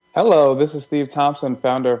Hello, this is Steve Thompson,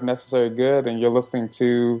 founder of Necessary Good, and you're listening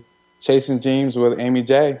to Chasing Dreams with Amy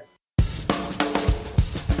J.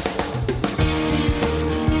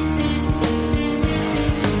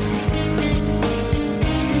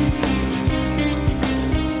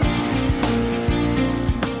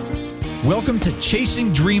 Welcome to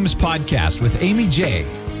Chasing Dreams podcast with Amy J.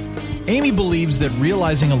 Amy believes that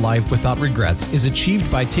realizing a life without regrets is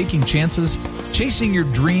achieved by taking chances, chasing your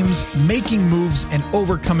dreams, making moves, and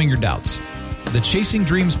overcoming your doubts. The Chasing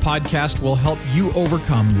Dreams podcast will help you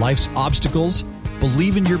overcome life's obstacles,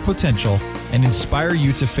 believe in your potential, and inspire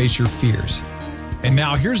you to face your fears. And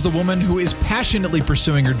now here's the woman who is passionately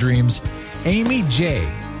pursuing her dreams, Amy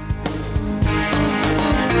J.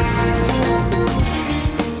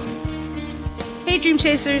 Hey Dream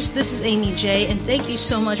Chasers, this is Amy J, and thank you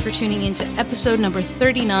so much for tuning in to episode number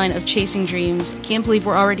 39 of Chasing Dreams. Can't believe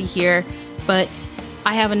we're already here, but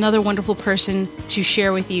I have another wonderful person to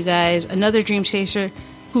share with you guys, another Dream Chaser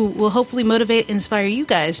who will hopefully motivate and inspire you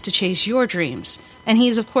guys to chase your dreams. And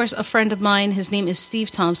he's, of course, a friend of mine. His name is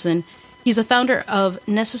Steve Thompson. He's a founder of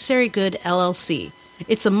Necessary Good, LLC.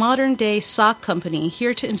 It's a modern-day sock company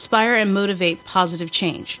here to inspire and motivate positive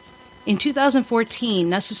change. In 2014,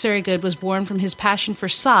 Necessary Good was born from his passion for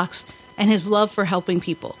socks and his love for helping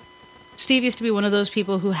people. Steve used to be one of those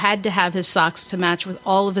people who had to have his socks to match with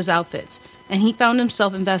all of his outfits, and he found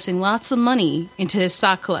himself investing lots of money into his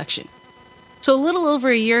sock collection. So a little over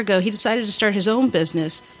a year ago, he decided to start his own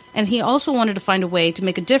business, and he also wanted to find a way to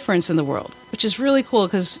make a difference in the world, which is really cool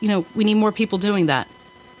because, we need more people doing that.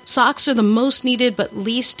 Socks are the most needed but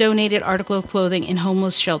least donated article of clothing in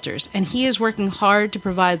homeless shelters, and he is working hard to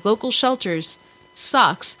provide local shelters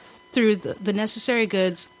socks through the Necessary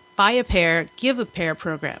Goods Buy a Pair, Give a Pair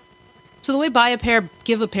program. So the way Buy a Pair,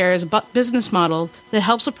 Give a Pair is a business model that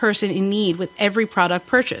helps a person in need with every product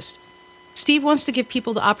purchased. Steve wants to give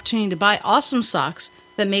people the opportunity to buy awesome socks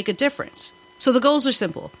that make a difference. So the goals are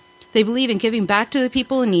simple. They believe in giving back to the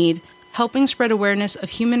people in need, helping spread awareness of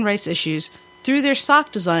human rights issues through their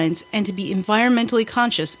sock designs, and to be environmentally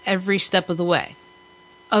conscious every step of the way.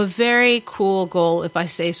 A very cool goal, if I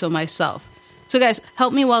say so myself. So guys,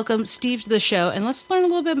 help me welcome Steve to the show, and let's learn a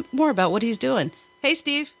little bit more about what he's doing. Hey,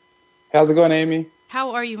 Steve. How's it going, Amy?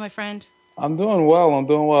 How are you, my friend? I'm doing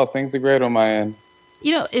well. Things are great on my end.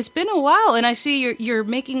 It's been a while, and I see you're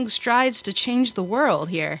making strides to change the world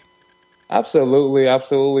here. Absolutely.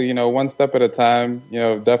 One step at a time.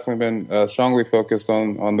 Definitely been strongly focused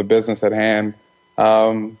on the business at hand,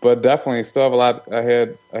 but definitely still have a lot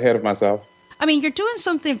ahead of myself. I mean, you're doing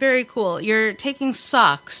something very cool. You're taking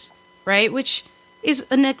socks, right, which is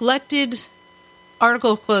a neglected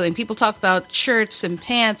article of clothing. People talk about shirts and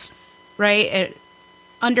pants, right,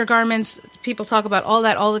 undergarments. People talk about all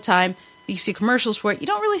that all the time. You see commercials for it. You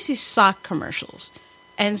don't really see sock commercials.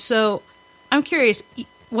 And so I'm curious,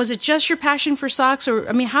 was it just your passion for socks? Or,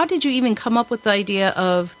 how did you even come up with the idea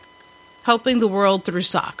of helping the world through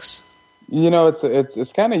socks?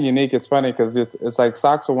 It's kind of unique. It's funny because it's like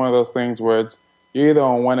socks are one of those things where you're either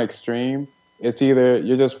on one extreme. It's either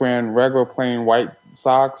you're just wearing regular plain white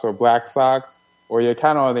socks or black socks, or you're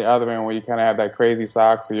kind of on the other end where you kind of have that crazy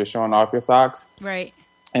socks, so you're showing off your socks. Right.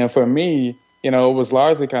 And for me, it was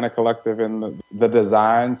largely kind of collective in the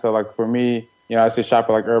design. So like for me, I used to shop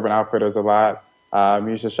at like Urban Outfitters a lot. You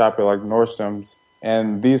used to shop at like Nordstrom's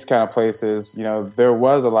and these kind of places. There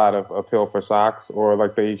was a lot of appeal for socks, or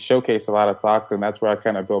like they showcase a lot of socks, and that's where I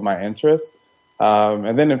kind of built my interest.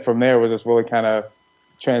 And then from there was just really kind of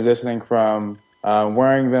transitioning from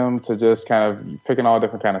wearing them to just kind of picking all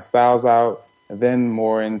different kind of styles out, and then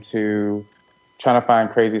more into trying to find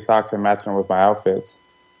crazy socks and matching them with my outfits.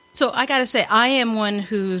 So I got to say, I am one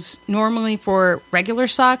who's normally for regular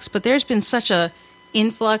socks, but there's been such a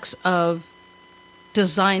influx of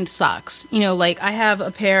designed socks. Like I have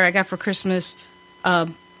a pair I got for Christmas,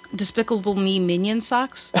 Despicable Me Minion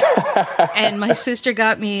socks. And my sister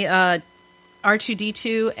got me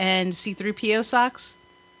R2-D2 and C-3PO socks.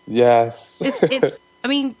 Yes. It's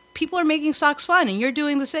people are making socks fun, and you're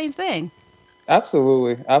doing the same thing.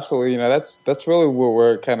 Absolutely. That's really what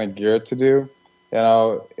we're kind of geared to do.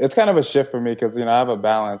 It's kind of a shift for me because, I have a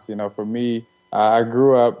balance. For me, I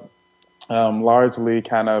grew up largely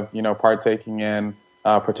kind of, partaking in,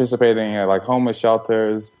 participating in like homeless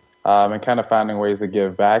shelters and kind of finding ways to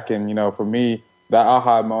give back. And, for me, that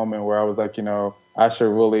aha moment where I was like, I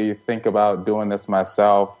should really think about doing this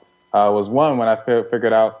myself was one when I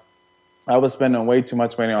figured out I was spending way too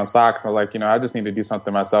much money on socks. I was like, I just need to do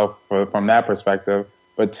something myself from that perspective.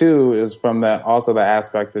 But two is from that also the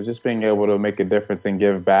aspect of just being able to make a difference and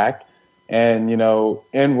give back. And,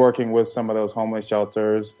 in working with some of those homeless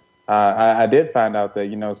shelters, I did find out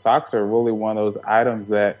that, socks are really one of those items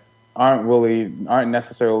that aren't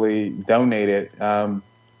necessarily donated,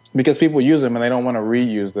 because people use them and they don't want to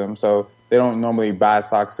reuse them. So they don't normally buy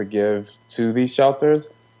socks to give to these shelters.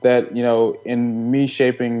 That, in me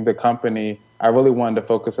shaping the company, I really wanted to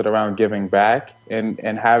focus it around giving back and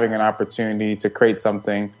having an opportunity to create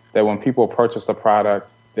something that when people purchase the product,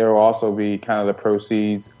 there will also be kind of the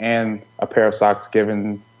proceeds and a pair of socks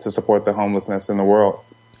given to support the homelessness in the world.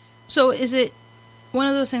 So is it one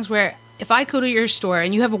of those things where if I go to your store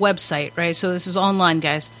and you have a website, right? So this is online,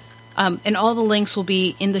 guys. And all the links will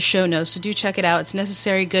be in the show notes. So do check it out. It's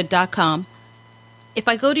necessarygood.com. If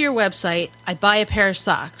I go to your website, I buy a pair of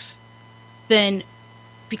socks, then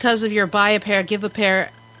because of your buy a pair, give a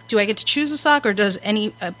pair, do I get to choose a sock, or does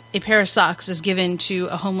a pair of socks is given to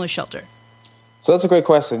a homeless shelter? So that's a great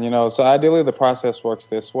question. So ideally the process works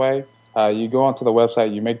this way. You go onto the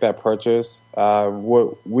website, you make that purchase.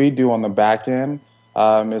 What we do on the back end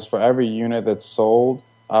is for every unit that's sold,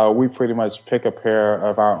 we pretty much pick a pair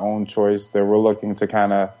of our own choice that we're looking to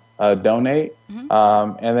kind of donate.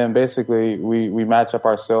 Mm-hmm. And then basically we match up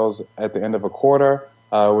our sales at the end of a quarter,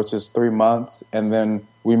 which is 3 months. And then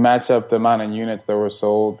we match up the amount of units that were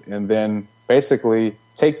sold and then basically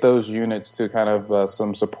take those units to kind of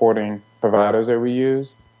some supporting providers that we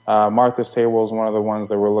use. Martha's Table is one of the ones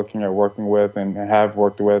that we're looking at working with and have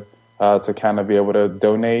worked with to kind of be able to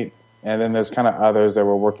donate. And then there's kind of others that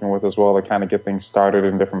we're working with as well to kind of get things started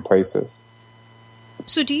in different places.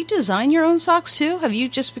 So do you design your own socks too? Have you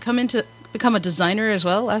just become a designer as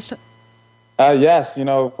well last time? Yes,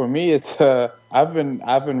 for me, it's I've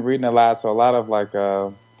been reading a lot, so a lot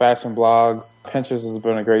of fashion blogs. Pinterest has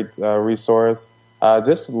been a great resource.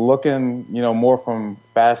 Just looking, more from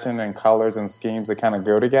fashion and colors and schemes that kind of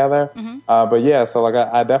go together. Mm-hmm. But yeah, so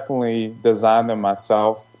I definitely designed them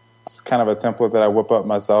myself. It's kind of a template that I whip up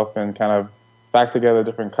myself and kind of back together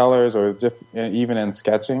different colors or even in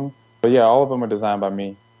sketching. But yeah, all of them are designed by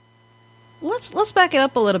me. Let's back it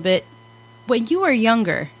up a little bit. When you were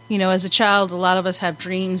younger, as a child, a lot of us have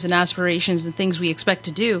dreams and aspirations and things we expect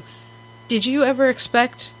to do. Did you ever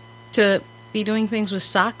expect to be doing things with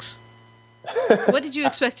socks? What did you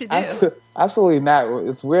expect to do? Absolutely not.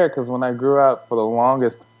 It's weird because when I grew up, for the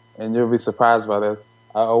longest, and you'll be surprised by this,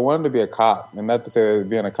 I wanted to be a cop. And not to say that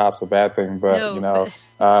being a cop's a bad thing, but,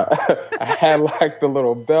 I had the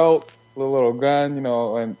little belt, the little gun,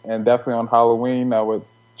 and definitely on Halloween, I would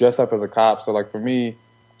dress up as a cop. So for me,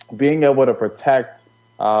 being able to protect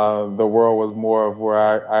the world was more of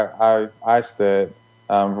where I stood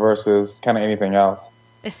versus kind of anything else.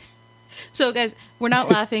 So, guys, we're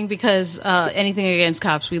not laughing because anything against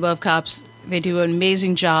cops. We love cops. They do an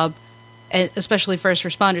amazing job, especially first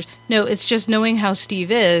responders. No, it's just knowing how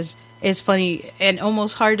Steve is. It's funny and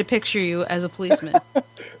almost hard to picture you as a policeman.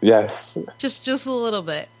 Yes. Just a little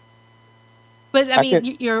bit. But,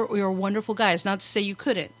 you're a wonderful guy. It's not to say you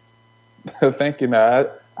couldn't. Thank you.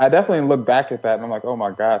 No, I definitely look back at that and I'm like, oh,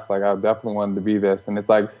 my gosh, I definitely wanted to be this. And it's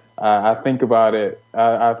I think about it.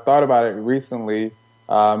 I've thought about it recently.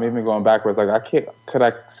 Even going backwards, could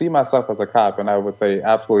I see myself as a cop? And I would say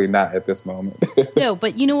absolutely not at this moment. No,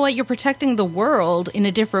 but you know what? You're protecting the world in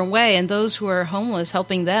a different way, and those who are homeless,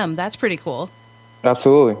 helping them. That's pretty cool.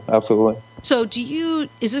 Absolutely. Absolutely. So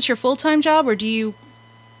is this your full-time job, or do you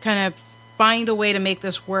kind of find a way to make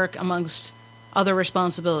this work amongst other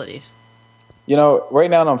responsibilities? Right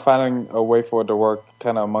now I'm finding a way for it to work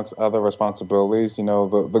kind of amongst other responsibilities.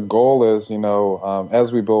 The goal is,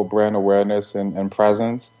 as we build brand awareness and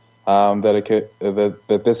presence,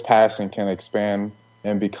 that this passion can expand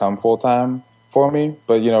and become full-time for me.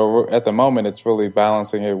 But, at the moment, it's really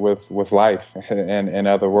balancing it with life and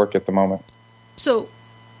other work at the moment. So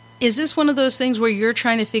is this one of those things where you're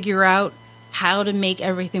trying to figure out how to make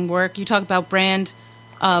everything work? You talk about brand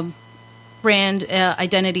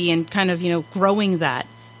identity and kind of, growing that.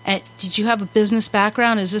 Did you have a business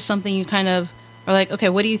background? Is this something you kind of are like, okay,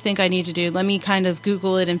 what do you think I need to do? Let me kind of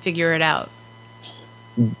Google it and figure it out.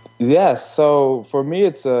 Yes. So for me,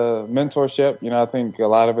 it's a mentorship. I think a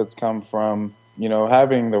lot of it's come from,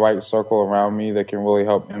 having the right circle around me that can really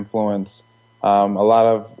help influence a lot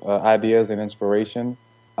of ideas and inspiration.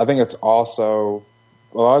 I think it's also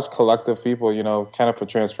a large collective of people, kind of for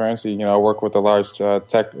transparency. I work with a large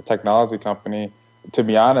technology company. To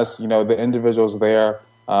be honest, the individuals there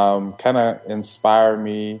kind of inspire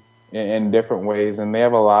me in different ways, and they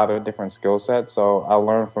have a lot of different skill sets. So I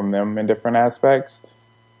learn from them in different aspects.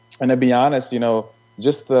 And to be honest,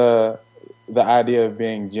 just the idea of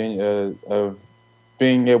being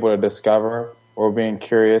able to discover or being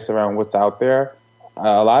curious around what's out there.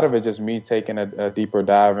 A lot of it just me taking a deeper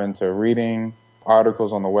dive into reading,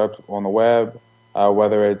 articles on the web,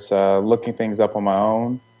 whether it's looking things up on my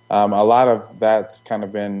own. A lot of that's kind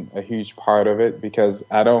of been a huge part of it because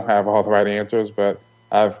I don't have all the right answers, but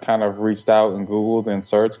I've kind of reached out and Googled and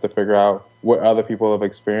searched to figure out what other people have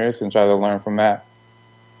experienced and try to learn from that.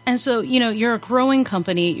 And so, you're a growing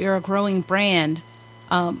company, you're a growing brand.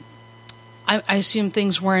 I assume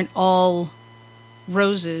things weren't all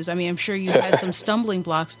roses. I mean, I'm sure you had some stumbling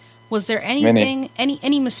blocks. Was there anything,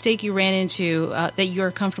 any mistake you ran into that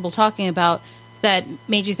you're comfortable talking about that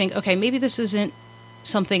made you think, okay, maybe this isn't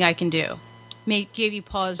something I can do? Gave you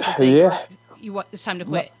pause to think, it's time to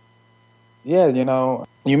quit? Yeah,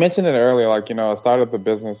 you mentioned it earlier. I started the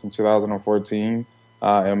business in 2014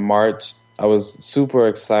 in March. I was super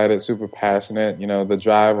excited, super passionate. The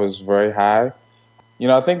drive was very high.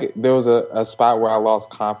 I think there was a spot where I lost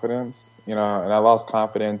confidence, and I lost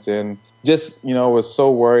confidence in just, was so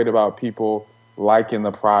worried about people liking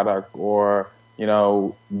the product or,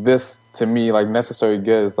 this to me, like Necessary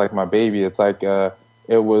Good is like my baby. It's like,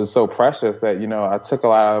 it was so precious that, I took a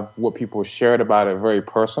lot of what people shared about it very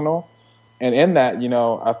personal. And in that,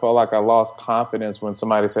 I felt like I lost confidence when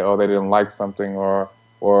somebody said, oh, they didn't like something or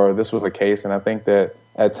this was a case. And I think that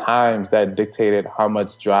at times that dictated how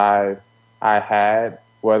much drive I had,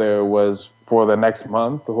 whether it was for the next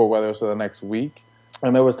month or whether it was for the next week.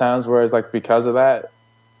 And there was times where it's like because of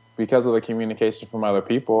the communication from other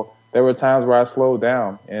people, there were times where I slowed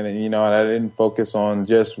down and, and I didn't focus on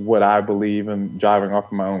just what I believe and driving off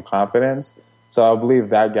of my own confidence. So I believe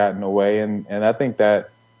that got in the way. And I think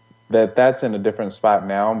that's in a different spot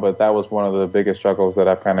now, but that was one of the biggest struggles that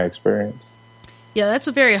I've kind of experienced. Yeah, that's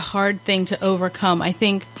a very hard thing to overcome. I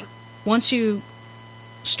think once you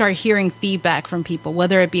start hearing feedback from people,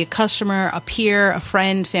 whether it be a customer, a peer, a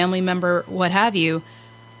friend, family member, what have you,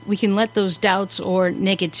 we can let those doubts or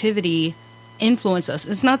negativity influence us.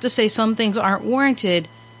 It's not to say some things aren't warranted,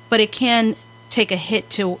 but it can take a hit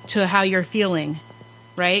to how you're feeling,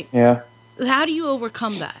 right? Yeah. How do you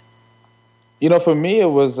overcome that? For me, it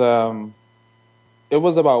was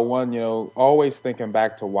about one, always thinking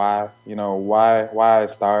back to why I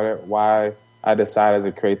started, why I decided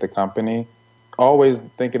to create the company. Always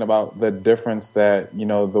thinking about the difference that,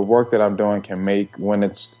 the work that I'm doing can make when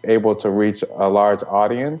it's able to reach a large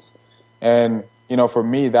audience. And, for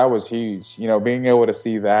me, that was huge, being able to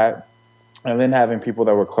see that and then having people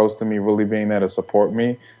that were close to me really being there to support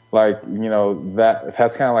me. Like,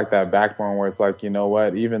 that's kind of like that backbone where it's like,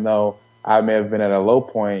 what, even though I may have been at a low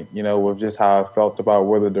point, with just how I felt about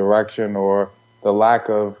where the direction or the lack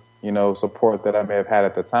of, support that I may have had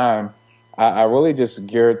at the time, I really just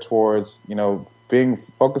geared towards,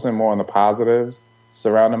 focusing more on the positives,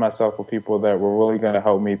 surrounding myself with people that were really going to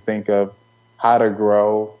help me think of how to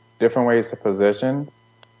grow, different ways to position,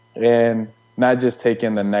 and not just take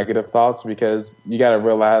in the negative thoughts, because you got to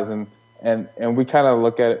realize, and we kind of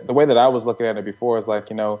look at it, the way that I was looking at it before is like,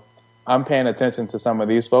 I'm paying attention to some of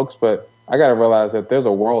these folks, but I got to realize that there's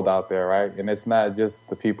a world out there, right? And it's not just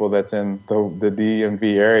the people that's in the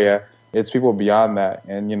DMV area. It's people beyond that.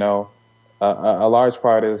 And, a large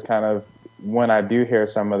part is kind of when I do hear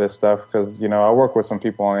some of this stuff, because, I work with some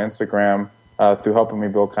people on Instagram through helping me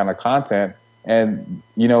build kind of content. And,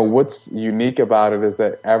 what's unique about it is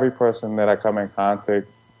that every person that I come in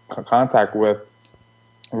contact with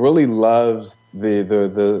really loves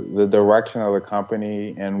the direction of the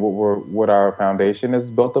company and what our foundation is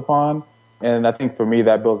built upon. And I think for me,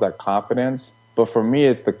 that builds that confidence. But for me,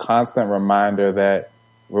 it's the constant reminder that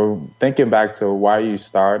we're thinking back to why you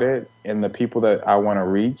started and the people that I want to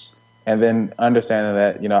reach, and then understanding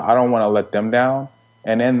that, I don't want to let them down.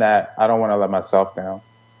 And in that, I don't want to let myself down.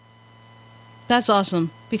 That's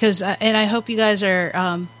awesome. Because, and I hope you guys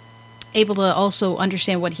are able to also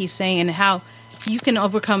understand what he's saying and how you can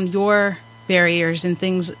overcome your barriers and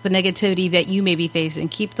things, the negativity that you may be facing.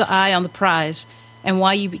 Keep the eye on the prize and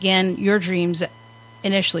why you began your dreams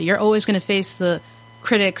initially. You're always going to face the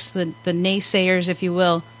critics, the naysayers, if you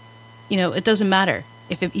will. It doesn't matter.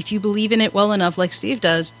 If you believe in it well enough, like Steve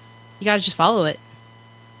does, you got to just follow it.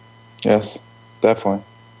 Yes, definitely.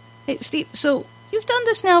 Hey, Steve, so you've done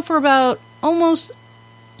this now for about almost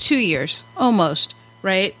 2 years,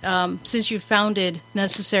 right? Since you founded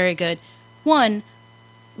Necessary Good. One,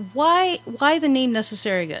 why the name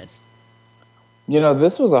Necessary Good?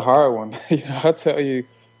 This was a hard one. I'll tell you,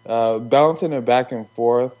 balancing it back and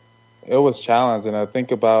forth, it was challenging. I think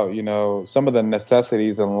about, some of the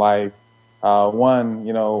necessities in life. One,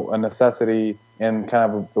 a necessity in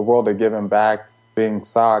kind of the world of giving back, being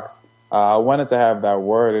socks. I wanted to have that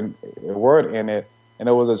word in it. And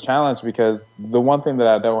it was a challenge because the one thing that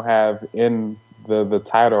I don't have in the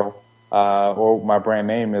title or my brand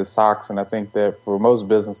name is socks. And I think that for most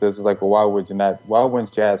businesses, it's like, well, why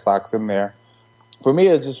wouldn't you add socks in there? For me,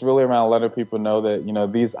 it's just really around letting people know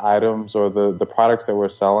that, these items or the products that we're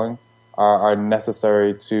selling are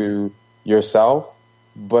necessary to yourself,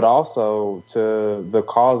 but also to the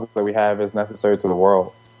cause that we have is necessary to the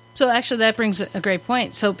world. So actually that brings a great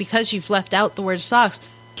point. So because you've left out the word socks,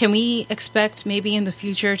 can we expect maybe in the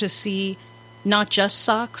future to see not just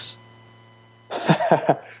socks?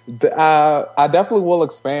 I definitely will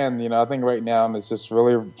expand. I think right now it's just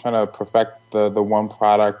really trying to perfect the one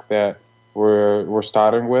product that we're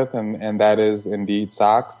starting with, and that is indeed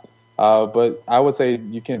socks. But I would say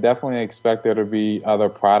you can definitely expect there to be other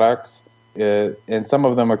products. And some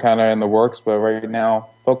of them are kind of in the works, but right now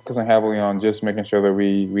focusing heavily on just making sure that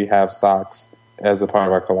we have socks as a part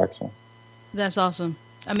of our collection. That's awesome.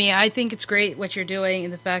 I mean, I think it's great what you're doing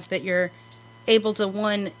and the fact that you're able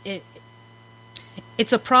to,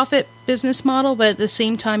 it's a profit business model, but at the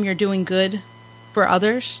same time you're doing good for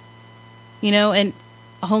others, and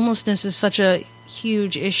homelessness is such a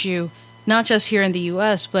huge issue, not just here in the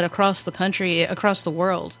U.S., but across the country, across the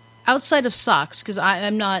world. Outside of socks, because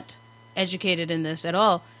I'm not educated in this at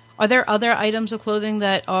all, are there other items of clothing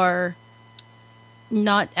that are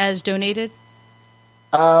not as donated?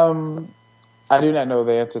 I do not know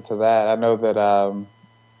the answer to that. I know that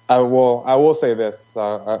I will say this.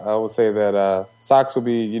 I will say that socks will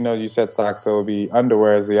be, you said socks, so it will be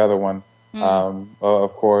underwear is the other one.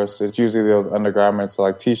 Of course, it's usually those undergarments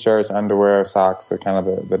like T-shirts, underwear, socks are kind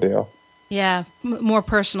of the deal. Yeah, more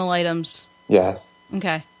personal items. Yes.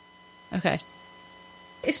 Okay.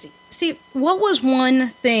 Steve, what was one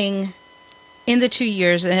thing in the 2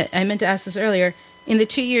 years, and I meant to ask this earlier, in the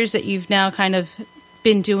 2 years that you've now kind of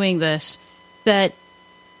been doing this, that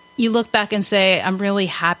you look back and say, I'm really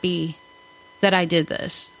happy that I did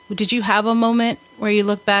this? Did you have a moment where you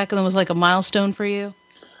look back and it was like a milestone for you?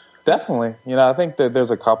 Definitely. I think that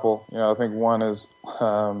there's a couple. I think one is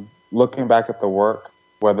looking back at the work,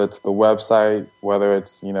 whether it's the website, whether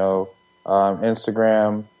it's,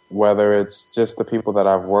 Instagram, whether it's just the people that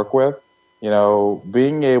I've worked with,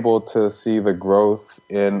 being able to see the growth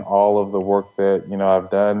in all of the work that,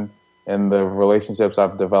 I've done and the relationships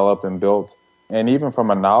I've developed and built. And even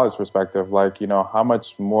from a knowledge perspective, like, how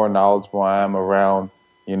much more knowledgeable I am around,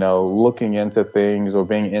 looking into things or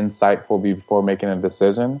being insightful before making a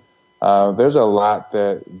decision. There's a lot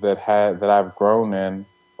that I've grown in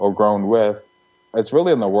or grown with. It's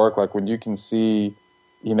really in the work, like when you can see,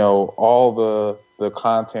 all the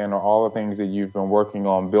content or all the things that you've been working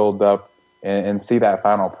on build up and see that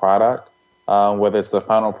final product, whether it's the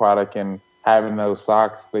final product and having those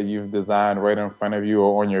socks that you've designed right in front of you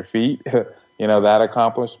or on your feet, that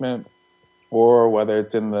accomplishment, or whether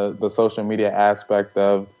it's in the social media aspect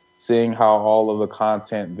of seeing how all of the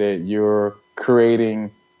content that you're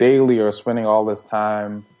creating daily or spending all this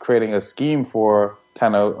time creating a scheme for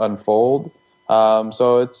kind of unfold.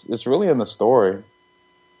 So it's really in the story.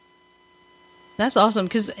 That's awesome.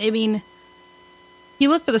 Because, I mean, you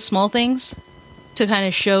look for the small things to kind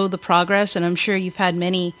of show the progress. And I'm sure you've had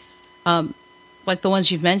many, like the ones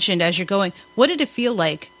you've mentioned as you're going. What did it feel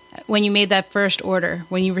like when you made that first order,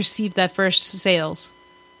 when you received that first sales?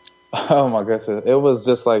 Oh my goodness. It was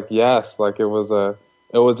just like, yes, like it was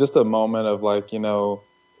just a moment of like,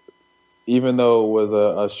 even though it was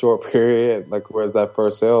a short period, like where's that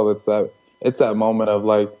first sale, it's that moment of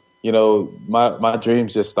like, my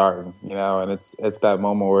dream's just starting, and it's that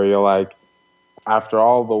moment where you're like, after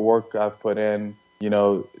all the work I've put in,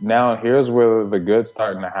 now here's where the good's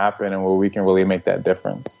starting to happen and where we can really make that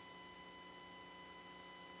difference.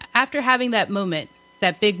 After having that moment,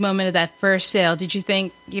 that big moment of that first sale, did you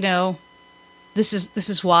think, this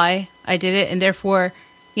is why I did it, and therefore,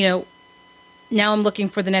 now I'm looking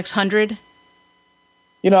for the next 100?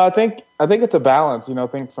 I think it's a balance. I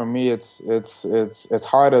think for me, it's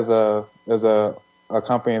hard as a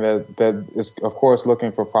company that is of course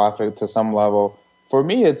looking for profit to some level. For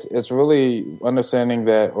me, it's really understanding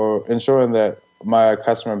that or ensuring that my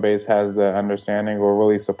customer base has the understanding or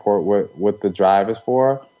really support what the drive is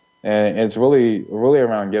for, and it's really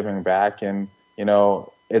around giving back, and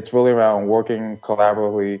it's really around working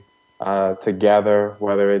collaboratively together,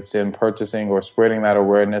 whether it's in purchasing or spreading that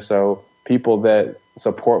awareness so people that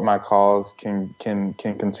support my cause can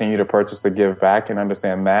continue to purchase to give back and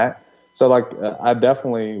understand that. So like I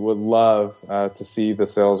definitely would love to see the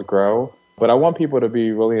sales grow, but I want people to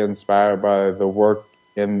be really inspired by the work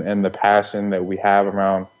and the passion that we have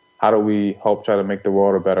around how do we help try to make the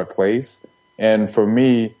world a better place. And for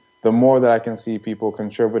me, the more that I can see people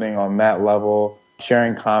contributing on that level,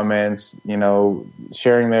 sharing comments,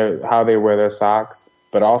 sharing how they wear their socks,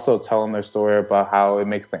 but also telling their story about how it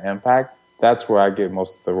makes the impact, that's where I get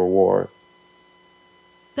most of the reward.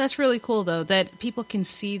 That's really cool, though, that people can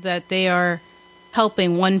see that they are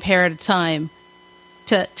helping one pair at a time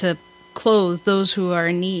to clothe those who are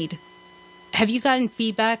in need. Have you gotten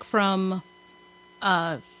feedback from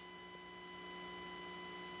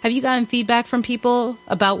people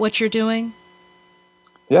about what you're doing?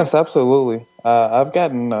 Yes, absolutely. I've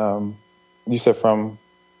gotten, you said from,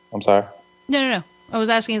 I'm sorry. No. I was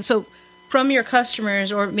asking, so from your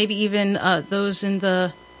customers or maybe even those in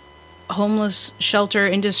the homeless shelter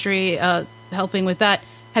industry helping with that,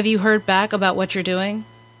 have you heard back about what you're doing?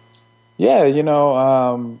 Yeah,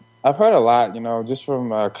 I've heard a lot, just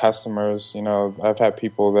from customers. I've had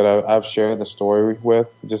people that I've shared the story with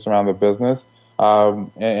just around the business.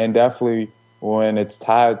 And definitely when it's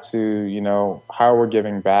tied to, how we're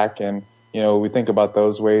giving back. And, we think about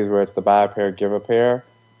those ways where it's the buy a pair, give a pair.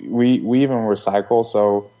 We even recycle.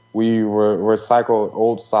 So we recycle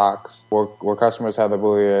old socks where customers have the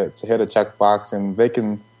ability to hit a checkbox and they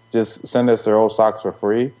can just send us their old socks for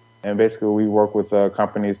free. And basically we work with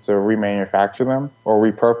companies to remanufacture them or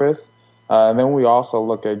repurpose. And then we also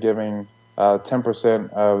look at giving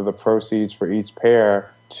 10% of the proceeds for each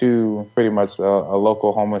pair to pretty much a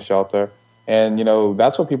local homeless shelter. And,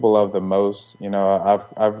 that's what people love the most.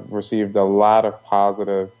 I've received a lot of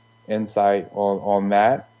positive insight on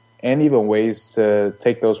that and even ways to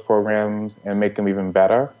take those programs and make them even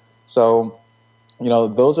better. So,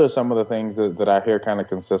 those are some of the things that I hear kind of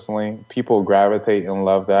consistently. People gravitate and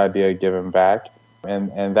love the idea of giving back.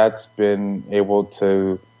 And that's been able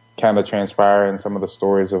to kind of transpire in some of the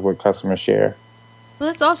stories of what customers share. Well,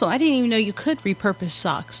 that's awesome. I didn't even know you could repurpose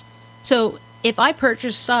socks. So if I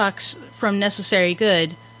purchase socks from Necessary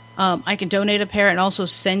Good, I can donate a pair and also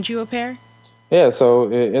send you a pair? Yeah, so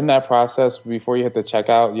in that process, before you hit the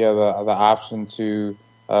checkout, you have the option to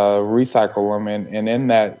recycle them. And in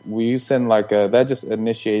that, we send that just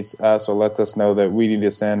initiates us or lets us know that we need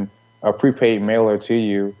to send a prepaid mailer to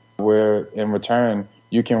you where in return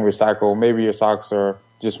you can recycle. Maybe your socks are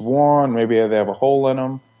just worn, maybe they have a hole in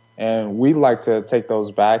them. And we like to take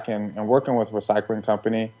those back and working with a recycling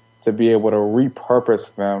company to be able to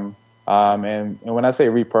repurpose them. And when I say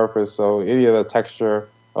repurpose, so any of the texture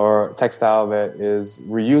or textile that is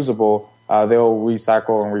reusable, they'll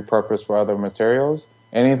recycle and repurpose for other materials.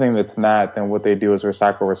 Anything that's not, then what they do is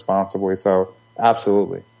recycle responsibly. So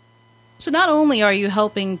absolutely. So not only are you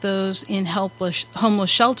helping those in homeless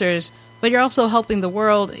shelters, but you're also helping the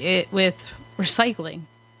world with recycling.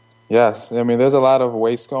 Yes. I mean, there's a lot of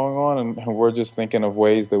waste going on, and we're just thinking of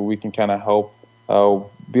ways that we can kind of help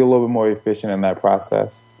be a little bit more efficient in that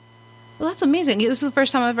process. Well, that's amazing. This is the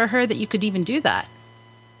first time I've ever heard that you could even do that.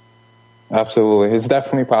 Absolutely. It's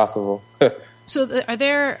definitely possible. So are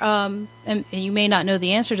there, and you may not know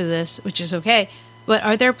the answer to this, which is okay, but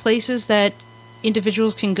are there places that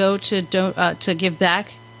individuals can go to give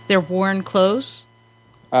back their worn clothes?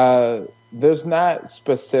 There's not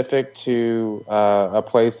specific to a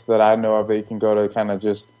place that I know of that you can go to kind of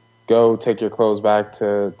just go take your clothes back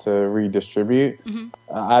to redistribute.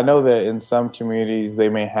 Mm-hmm. I know that in some communities they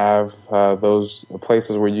may have those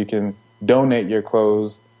places where you can donate your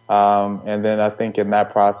clothes. And then I think in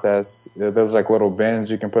that process, there's like little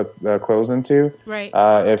bins you can put the clothes into. Right.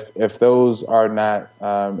 If those are not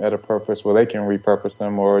at a purpose where they can repurpose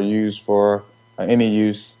them or use for any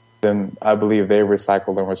use, then I believe they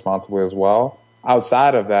recycle them responsibly as well.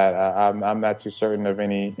 Outside of that, I'm not too certain of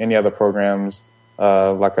any other programs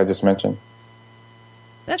like I just mentioned.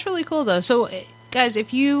 That's really cool, though. So, guys,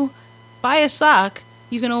 if you buy a sock,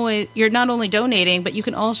 you're not only donating, but you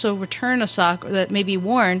can also return a sock that may be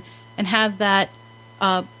worn and have that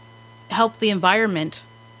help the environment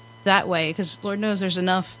that way. Because Lord knows there's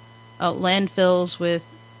enough landfills with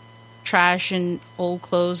trash and old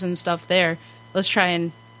clothes and stuff there. Let's try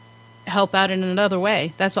and help out in another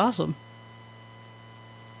way. That's awesome.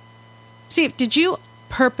 Steve, did you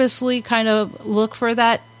purposely kind of look for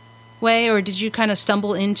that way, or did you kind of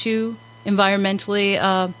stumble into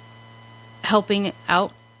environmentally helping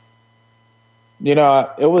out? It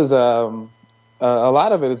was a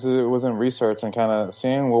lot of it was in research and kind of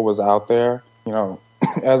seeing what was out there.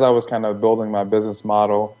 As I was kind of building my business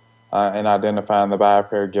model and identifying the buy a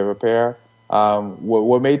pair, give a pair.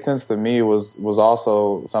 What made sense to me was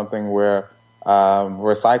also something where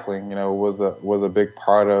recycling, was a big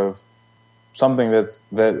part of something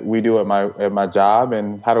that we do at my job,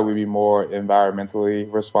 and how do we be more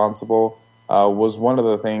environmentally responsible was one of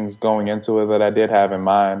the things going into it that I did have in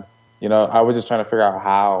mind. I was just trying to figure out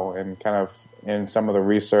how, and kind of in some of the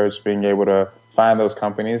research, being able to find those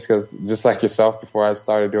companies, because just like yourself, before I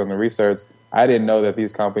started doing the research, I didn't know that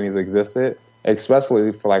these companies existed,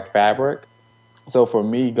 especially for like fabric. So for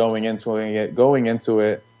me, going into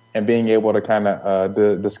it and being able to kind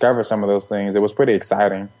of discover some of those things, it was pretty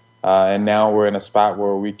exciting. And now we're in a spot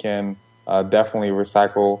where we can definitely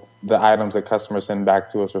recycle the items that customers send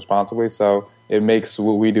back to us responsibly. So it makes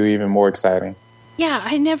what we do even more exciting. Yeah,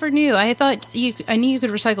 I never knew. I knew you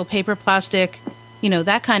could recycle paper, plastic,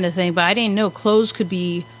 that kind of thing, but I didn't know clothes could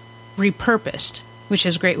be repurposed, which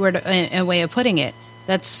is a great a way of putting it.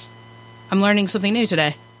 I'm learning something new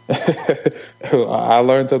today. I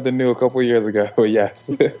learned something new a couple of years ago. Yes.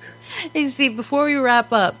 Hey, Steve, before we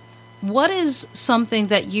wrap up, what is something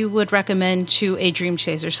that you would recommend to a dream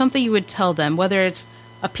chaser? Something you would tell them, whether it's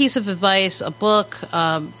a piece of advice, a book,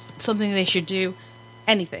 something they should do,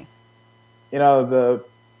 anything. The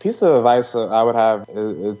piece of advice that I would have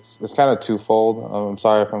it's kind of twofold. I'm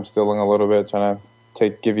sorry if I'm stealing a little bit, trying to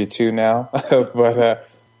give you two now, but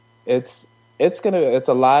it's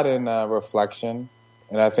a lot in reflection.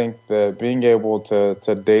 And I think that being able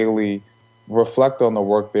to daily reflect on the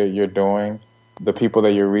work that you're doing, the people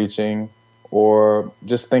that you're reaching, or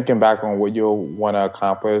just thinking back on what you'll want to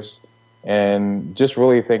accomplish, and just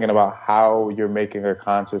really thinking about how you're making a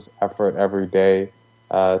conscious effort every day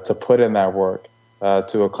to put in that work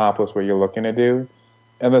to accomplish what you're looking to do.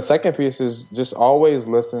 And the second piece is just always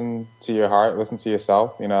listen to your heart, listen to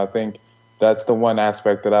yourself. I think that's the one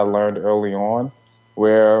aspect that I learned early on,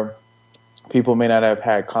 where people may not have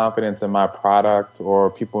had confidence in my product,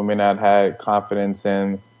 or people may not have had confidence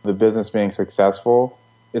in the business being successful.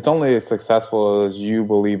 It's only as successful as you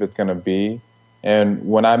believe it's going to be. And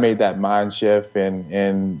when I made that mind shift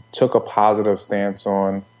and took a positive stance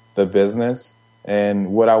on the business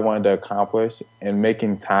and what I wanted to accomplish and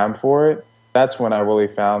making time for it, that's when I really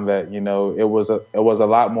found that, it was a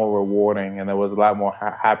lot more rewarding, and there was a lot more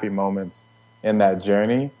happy moments in that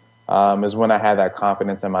journey. Is when I had that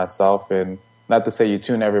confidence in myself. And not to say you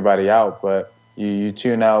tune everybody out, but you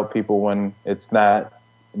tune out people when it's not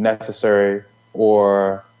necessary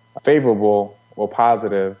or favorable or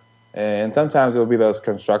positive. And sometimes it'll be those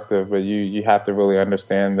constructive, but you have to really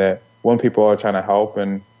understand that when people are trying to help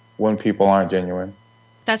and when people aren't genuine.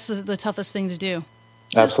 That's the toughest thing to do.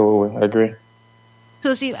 Absolutely. I agree.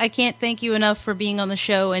 So, Steve, I can't thank you enough for being on the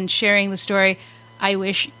show and sharing the story. I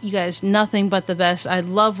wish you guys nothing but the best. I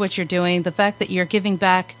love what you're doing. The fact that you're giving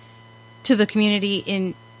back to the community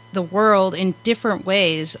in the world in different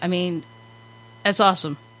ways. I mean, that's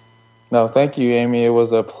awesome. No, thank you, Amy. It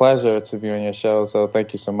was a pleasure to be on your show, so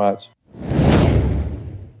thank you so much.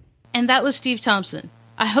 And that was Steve Thompson.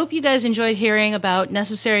 I hope you guys enjoyed hearing about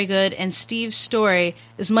Necessary Good and Steve's story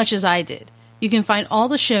as much as I did. You can find all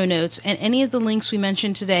the show notes and any of the links we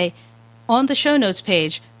mentioned today on the show notes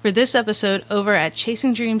page for this episode over at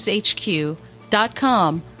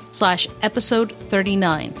chasingdreamshq.com/episode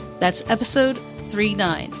 39. That's episode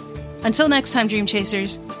 39. Until next time, Dream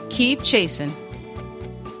Chasers, keep chasing.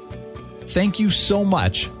 Thank you so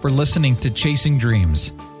much for listening to Chasing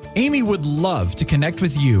Dreams. Amy would love to connect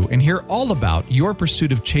with you and hear all about your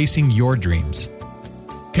pursuit of chasing your dreams.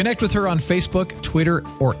 Connect with her on Facebook, Twitter,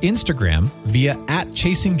 or Instagram via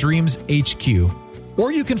 @ChasingDreamsHQ.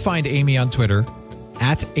 Or you can find Amy on Twitter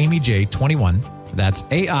 @AmyJ21. That's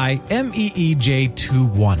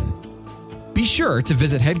AIMEEJ21. Be sure to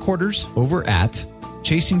visit headquarters over at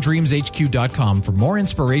ChasingDreamsHQ.com for more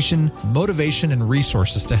inspiration, motivation, and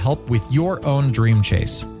resources to help with your own dream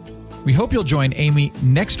chase. We hope you'll join Amy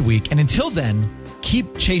next week, and until then,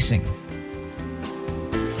 keep chasing.